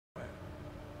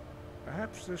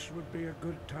Perhaps this would be a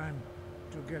good time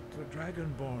to get the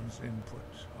Dragonborn's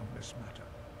input on this matter.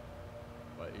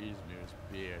 By Izmir's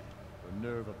beard, the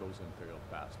nerve of those Imperial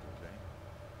bastards,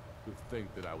 eh? To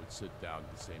think that I would sit down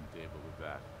at the same table with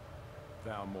that.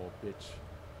 Thalmor bitch.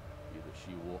 Either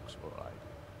she walks or I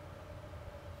do.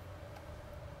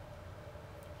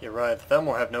 You're right,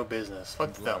 Thalmor have no business. Fuck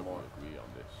I'm glad Thalmor. we agree on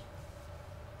this.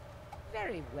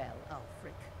 Very well,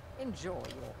 Ulfric. Enjoy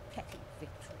your petty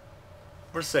victory.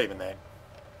 We're saving that.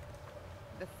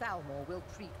 The Thalmor will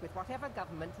treat with whatever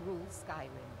government rules Skyrim.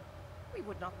 We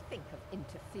would not think of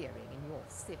interfering in your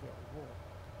civil war.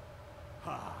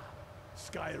 Ha!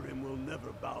 Skyrim will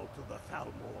never bow to the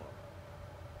Thalmor.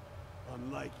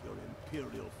 Unlike your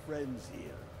Imperial friends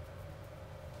here.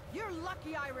 You're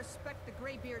lucky I respect the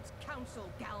Greybeard's counsel,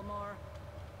 Galmar.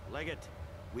 Legate,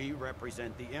 we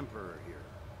represent the Emperor here.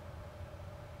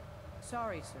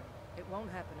 Sorry, sir. It won't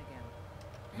happen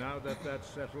again. Now that that's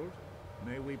settled,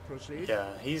 may we proceed?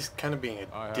 Yeah, he's kind of being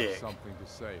a I have dick. something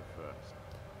to say first.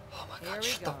 Oh my Here god, we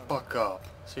shut the go. fuck up.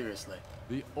 Seriously.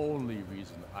 The only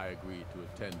reason I agreed to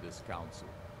attend this council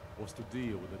was to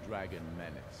deal with the dragon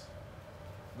menace.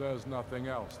 There's nothing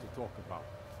else to talk about.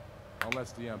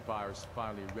 Unless the Empire is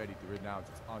finally ready to renounce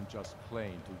its unjust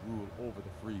claim to rule over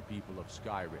the free people of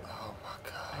Skyrim. Oh my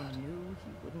god. I knew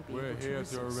he wouldn't be We're able to here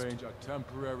resist. to arrange a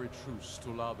temporary truce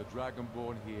to allow the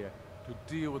Dragonborn here to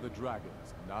deal with the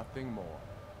dragons, nothing more.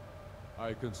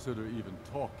 I consider even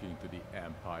talking to the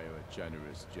Empire a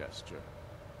generous gesture.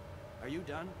 Are you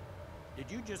done? Did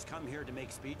you just come here to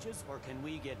make speeches, or can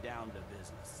we get down to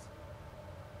business?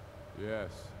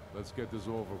 Yes, let's get this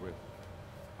over with.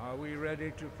 Are we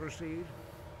ready to proceed?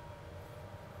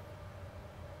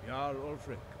 Jarl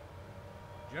Ulfric,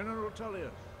 General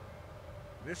Tullius,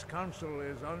 this council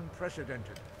is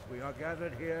unprecedented. We are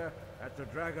gathered here at the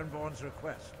Dragonborn's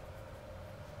request.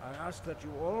 I ask that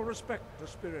you all respect the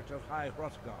spirit of High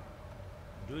Hrothgar.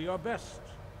 Do your best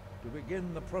to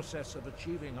begin the process of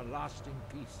achieving a lasting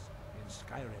peace in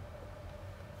Skyrim.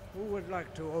 Who would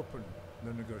like to open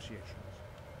the negotiations?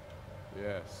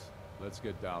 Yes, let's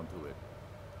get down to it.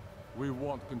 We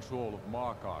want control of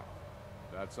Markarth.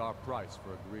 That's our price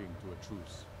for agreeing to a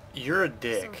truce. You're a So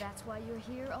dick. that's why you're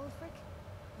here, Ulfric?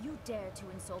 You dare to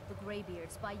insult the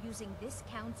Greybeards by using this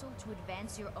council to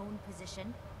advance your own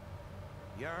position?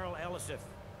 Jarl Elisif.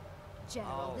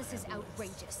 General, I'll this is handle this.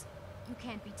 outrageous. You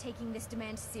can't be taking this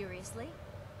demand seriously.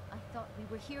 I thought we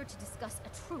were here to discuss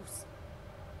a truce.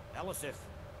 Elisif,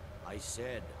 I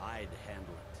said I'd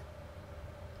handle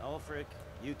it. Ulfric,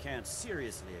 you can't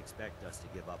seriously expect us to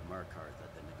give up Markarth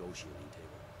at the negotiating table.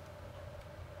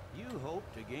 You hope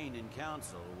to gain in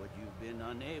council what you've been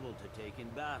unable to take in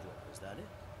battle, is that it?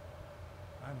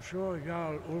 I'm sure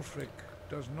Jarl Ulfric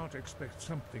does not expect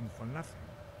something for nothing.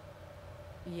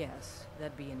 Yes,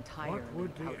 that'd be entirely What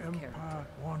would the out of Empire character.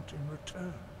 want in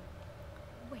return?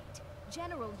 Wait,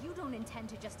 General, you don't intend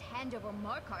to just hand over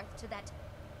Markarth to that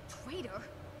traitor?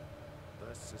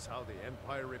 This is how the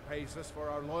Empire repays us for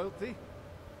our loyalty?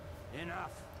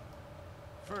 Enough.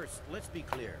 First, let's be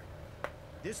clear.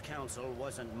 This council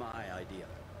wasn't my idea.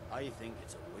 I think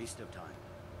it's a waste of time.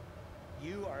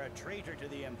 You are a traitor to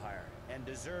the Empire, and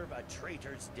deserve a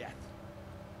traitor's death.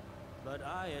 But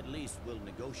I at least will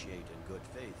negotiate in good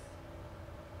faith.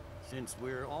 Since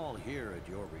we're all here at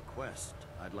your request,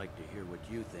 I'd like to hear what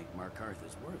you think Markarth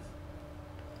is worth.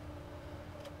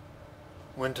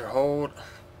 Winterhold.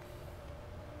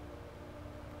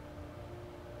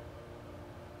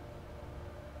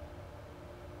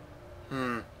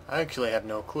 I actually have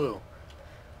no clue.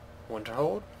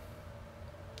 Winterhold?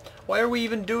 Why are we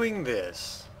even doing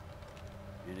this?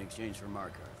 In exchange for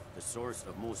Markarth, the source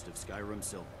of most of Skyrim's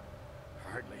silver.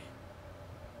 Hardly.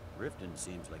 Riften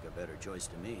seems like a better choice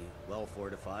to me. Well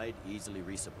fortified, easily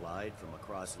resupplied from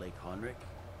across Lake Honric,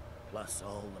 plus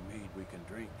all the mead we can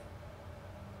drink.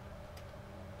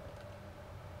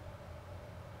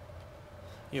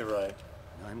 You're right.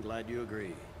 I'm glad you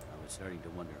agree. I was starting to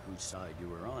wonder whose side you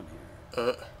were on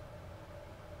here.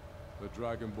 The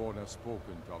Dragonborn has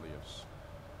spoken, Tullius.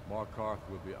 Markarth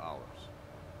will be ours.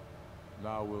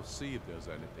 Now we'll see if there's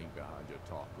anything behind your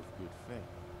talk of good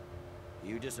faith.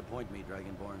 You disappoint me,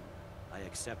 Dragonborn. I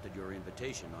accepted your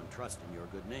invitation on trust in your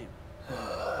good name.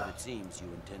 But it seems you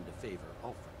intend to favor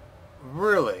Ulfric.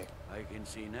 Really? I can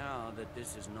see now that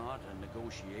this is not a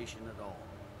negotiation at all.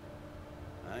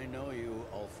 I know you,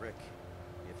 Ulfric.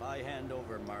 If I hand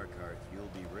over Markarth, you'll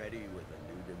be ready with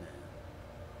a new demand.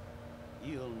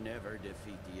 You'll never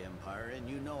defeat the Empire, and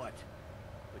you know it.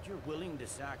 But you're willing to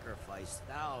sacrifice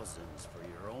thousands for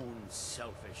your own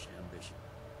selfish ambition.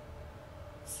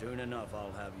 Soon enough,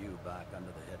 I'll have you back under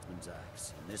the headsman's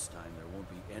axe, and this time there won't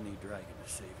be any dragon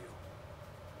to save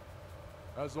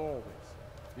you. As always,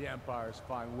 the Empire's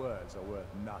fine words are worth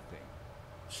nothing.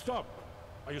 Stop!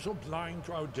 Are you so blind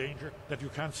to our danger that you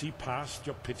can't see past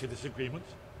your petty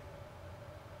disagreements?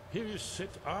 Here you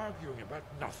sit arguing about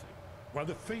nothing, while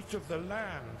the fate of the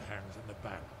land hangs in the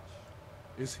balance.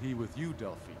 Is he with you,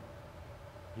 Delphine?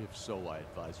 If so, I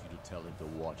advise you to tell him to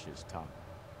watch his tongue.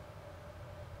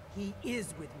 He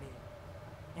is with me.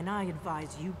 And I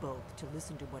advise you both to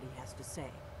listen to what he has to say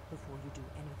before you do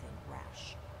anything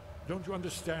rash. Don't you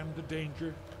understand the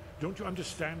danger? Don't you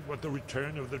understand what the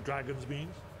return of the dragons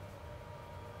means?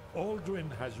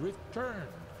 Aldrin has returned,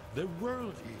 the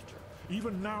World Eater.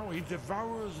 Even now he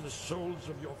devours the souls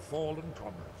of your fallen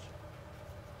comrades.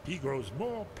 He grows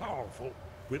more powerful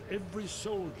with every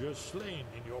soldier slain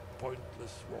in your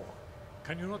pointless war.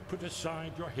 Can you not put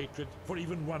aside your hatred for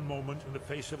even one moment in the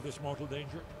face of this mortal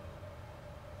danger?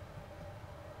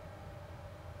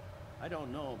 I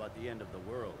don't know about the end of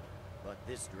the world, but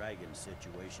this dragon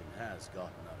situation has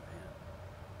gotten out of hand.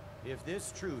 If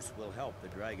this truce will help the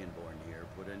Dragonborn here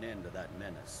put an end to that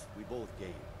menace, we both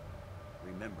gain.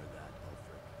 Remember that,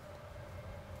 Ulfric.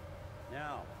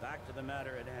 Now, back to the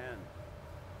matter at hand.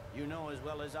 You know as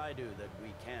well as I do that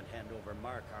we can't hand over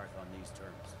Markarth on these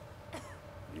terms.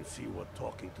 You see what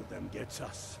talking to them gets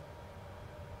us.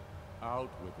 Out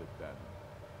with it, then.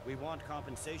 We want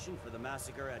compensation for the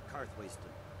massacre at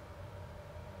Karthwasten.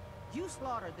 You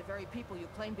slaughtered the very people you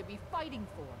claim to be fighting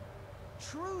for.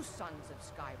 True sons of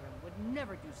Skyrim would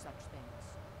never do such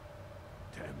things.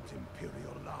 Damned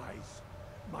Imperial lies.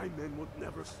 My men would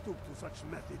never stoop to such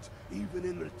methods, even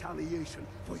in retaliation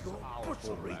for your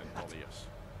butchery.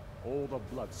 All the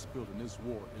blood spilled in this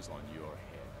war is on your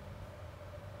head.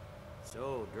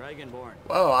 So, Dragonborn.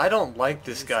 Whoa, I don't like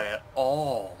this guy at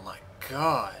all. My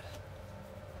God.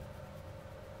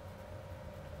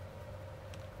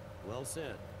 Well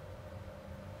said.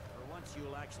 For once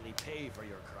you'll actually pay for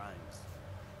your crimes.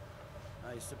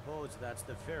 I suppose that's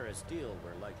the fairest deal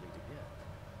we're likely to get.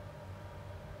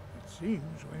 It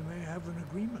seems we may have an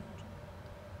agreement.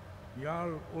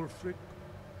 Jarl Ulfric,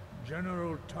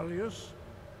 General Tullius.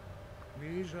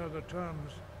 These are the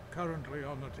terms currently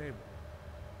on the table.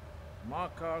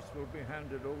 Markarth will be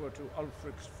handed over to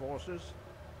Ulfric's forces,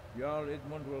 Jarl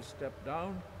Igmund will step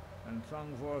down, and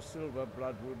Thungvor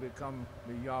Silverblood will become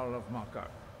the Jarl of Markarth.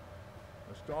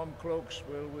 The Stormcloaks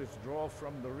will withdraw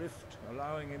from the rift,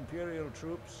 allowing Imperial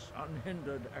troops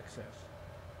unhindered access.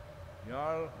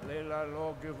 Jarl Layla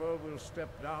Lawgiver will step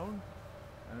down,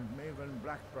 and Maven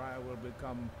Blackbriar will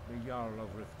become the Jarl of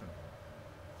Riften.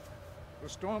 The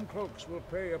Stormcloaks will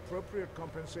pay appropriate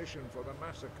compensation for the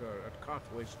massacre at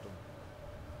Karthwasten.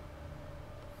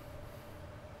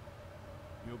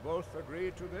 You both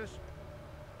agree to this?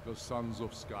 The Sons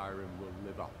of Skyrim will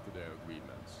live up to their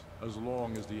agreements, as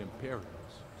long as the Imperials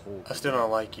hold. I still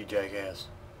don't like you, jackass.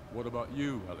 What about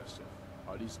you, Elisif?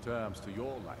 Are these terms to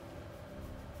your liking?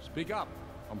 Speak up!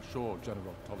 I'm sure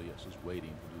General Tullius is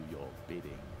waiting to do your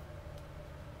bidding.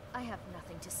 I have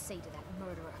nothing to say to that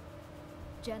murderer.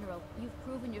 General, you've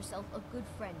proven yourself a good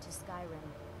friend to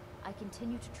Skyrim. I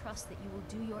continue to trust that you will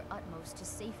do your utmost to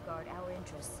safeguard our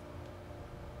interests.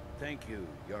 Thank you,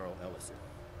 Jarl Elisif.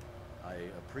 I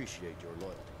appreciate your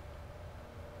loyalty.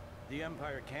 The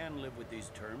Empire can live with these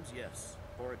terms, yes,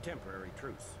 for a temporary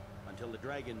truce, until the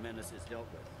dragon menace is dealt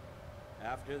with.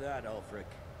 After that, Ulfric,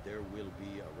 there will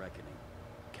be a reckoning.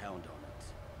 Count on it.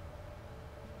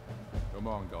 Come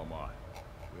on, Galmar.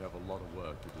 We have a lot of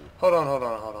work to do. Hold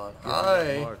on.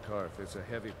 Markarth is a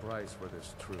heavy price for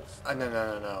this truce.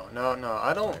 No.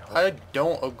 I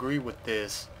don't agree with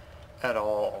this at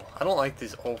all. I don't like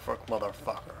this Ulfric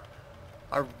motherfucker.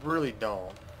 I really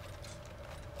don't.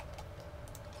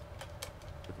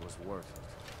 It was worth it.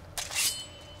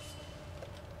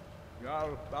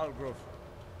 Jarl Balgruf,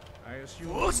 I assume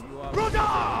you are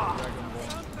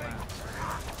Dragonborn clan.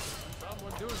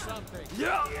 Someone do something.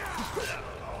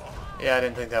 Yeah, I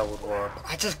didn't think that would work.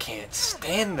 I just can't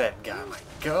stand that guy. My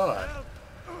God.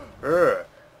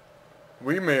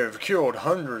 We may have killed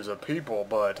hundreds of people,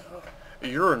 but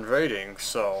you're invading,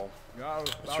 so Jarl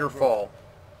it's your Balgruf, fault.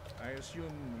 I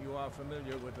assume you are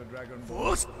familiar with the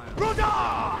Dragonborn clan.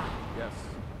 Yes,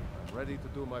 I'm ready to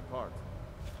do my part.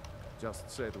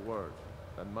 Just say the word,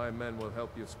 and my men will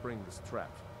help you spring this trap.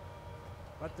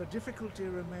 But the difficulty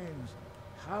remains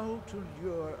how to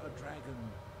lure a dragon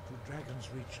to Dragon's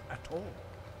Reach at all.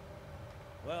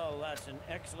 Well, that's an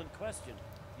excellent question.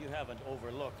 You haven't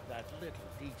overlooked that little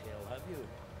detail, have you?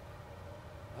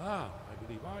 I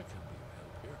believe I can be of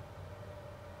help here.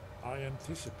 I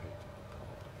anticipated the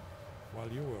problem while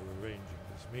you were arranging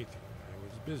this meeting, I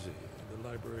was busy in the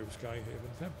library of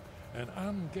Skyhaven Temple, an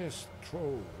unguessed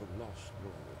trove of lost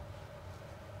lore.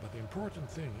 But the important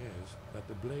thing is that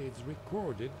the blades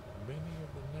recorded many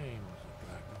of the names of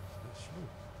dragons they slew.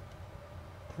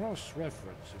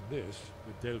 Cross-referencing this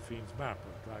with Delphine's map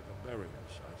of dragon burial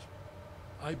sites,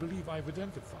 I believe I've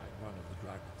identified one of the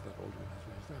dragons that Alduin has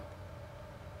raised up.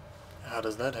 How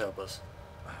does that help us?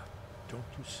 Don't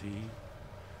you see?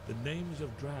 The names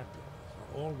of dragons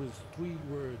are always 3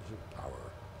 words of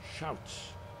power,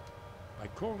 shouts. By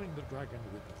calling the dragon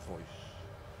with a voice,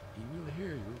 he will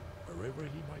hear you wherever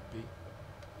he might be.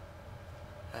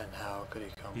 And how could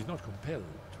he come? He's not compelled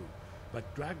to,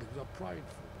 but dragons are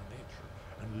prideful by nature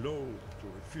and loath to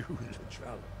refuse a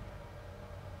challenge.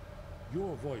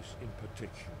 Your voice in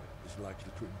particular is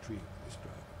likely to intrigue this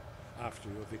dragon. After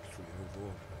your victory over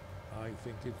Ulfric, I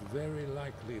think it's very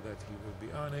likely that he will be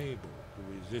unable to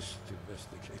resist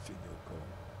investigating your call.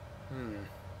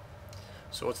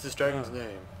 So what's this dragon's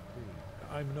name?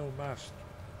 I'm no master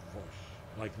of voice,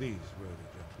 like these worthy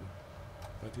gentlemen,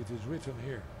 but it is written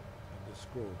here in the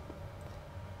scroll.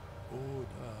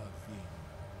 Oda Ving,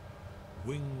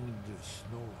 winged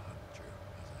snow hunter,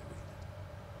 as I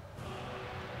read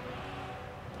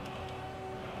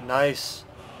it. Nice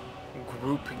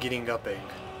group getting up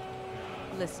egg.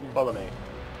 Listener. Follow me.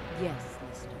 Yes,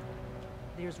 listener.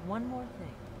 There's one more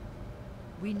thing.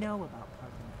 We know about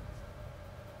Parthenax.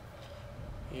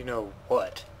 You know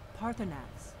what?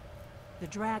 Parthenax, the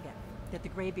dragon that the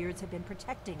Greybeards have been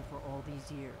protecting for all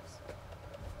these years.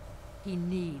 He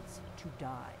needs to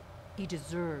die. He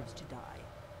deserves to die.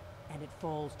 And it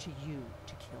falls to you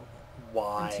to kill him.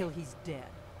 Why? Until he's dead.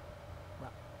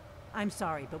 Well, I'm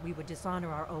sorry, but we would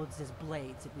dishonor our oaths as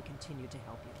blades if we continue to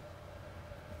help you.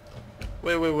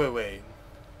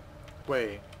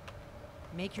 Wait.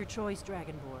 Make your choice,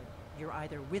 Dragonborn. You're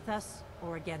either with us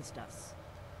or against us.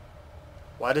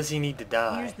 Why does he need to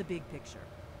die? Here's the big picture.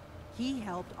 He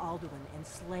helped Alduin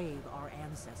enslave our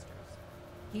ancestors.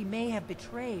 He may have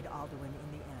betrayed Alduin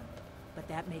in the end, but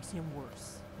that makes him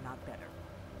worse, not better.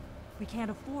 We can't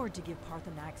afford to give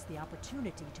Parthenax the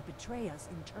opportunity to betray us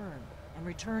in turn and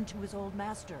return to his old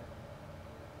master.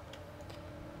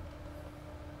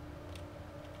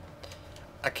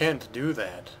 I can't do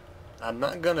that. I'm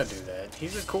not gonna do that.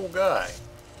 He's a cool guy.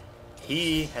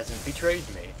 He hasn't betrayed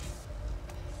me.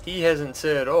 He hasn't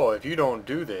said, oh, if you don't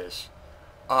do this,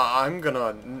 I'm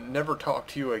gonna never talk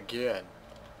to you again.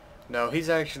 No, he's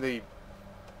actually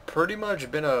pretty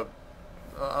much been a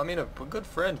good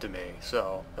friend to me,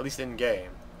 so, at least in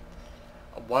game.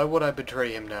 Why would I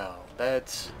betray him now?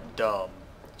 That's dumb.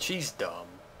 She's dumb.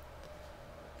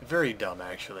 Very dumb,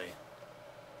 actually.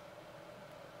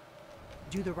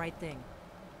 Do the right thing.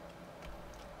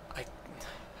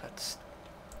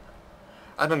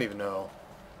 I don't even know.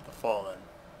 The Fallen.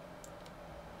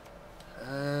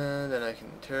 And then I can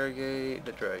interrogate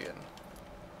the dragon.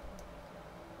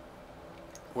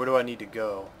 Where do I need to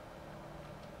go?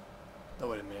 Oh,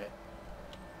 wait a minute.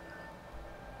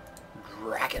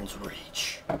 Dragon's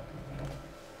Reach.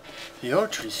 The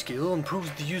archery skill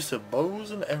improves the use of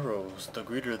bows and arrows. The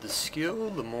greater the skill,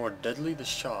 the more deadly the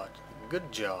shot. Good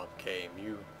job, game.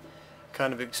 You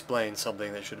kind of explained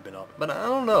something that should have been on. But I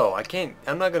don't know.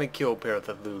 I'm not going to kill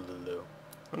Pertha Lulu.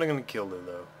 I'm not going to kill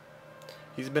Lulu.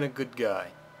 He's been a good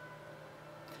guy.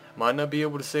 Might not be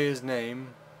able to say his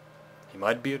name. He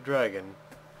might be a dragon.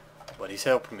 But he's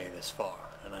helped me this far.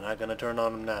 And I'm not going to turn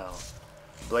on him now.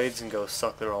 Blades can go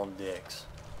suck their own dicks.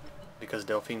 Because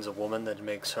Delphine's a woman, that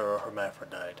makes her a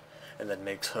hermaphrodite. And that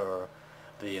makes her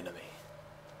the enemy.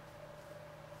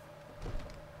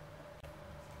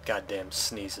 Goddamn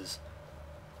sneezes.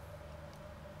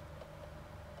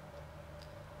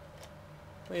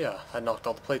 Well, yeah, I knocked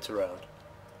all the plates around.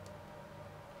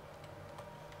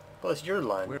 Well, it's your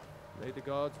line. May the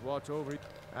gods watch over you.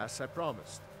 As I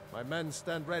promised, my men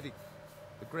stand ready.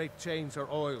 The great chains are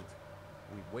oiled.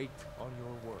 We wait on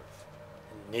your word.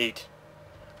 Neat.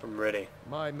 I'm ready.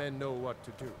 My men know what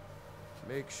to do.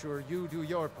 Make sure you do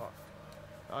your part.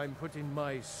 I'm putting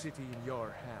my city in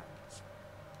your hands.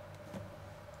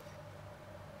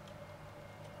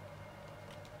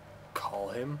 Call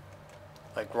him?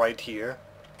 Like right here?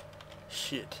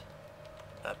 Shit.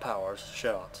 That powers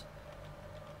shots.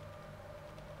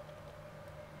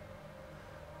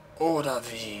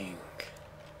 Odaving.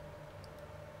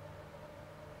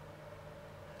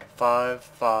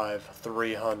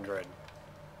 5-5-300.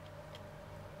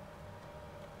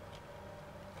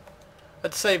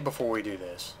 Let's save before we do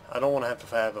this. I don't want to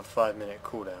have a 5-minute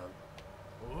cooldown.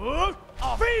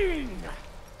 Fiend!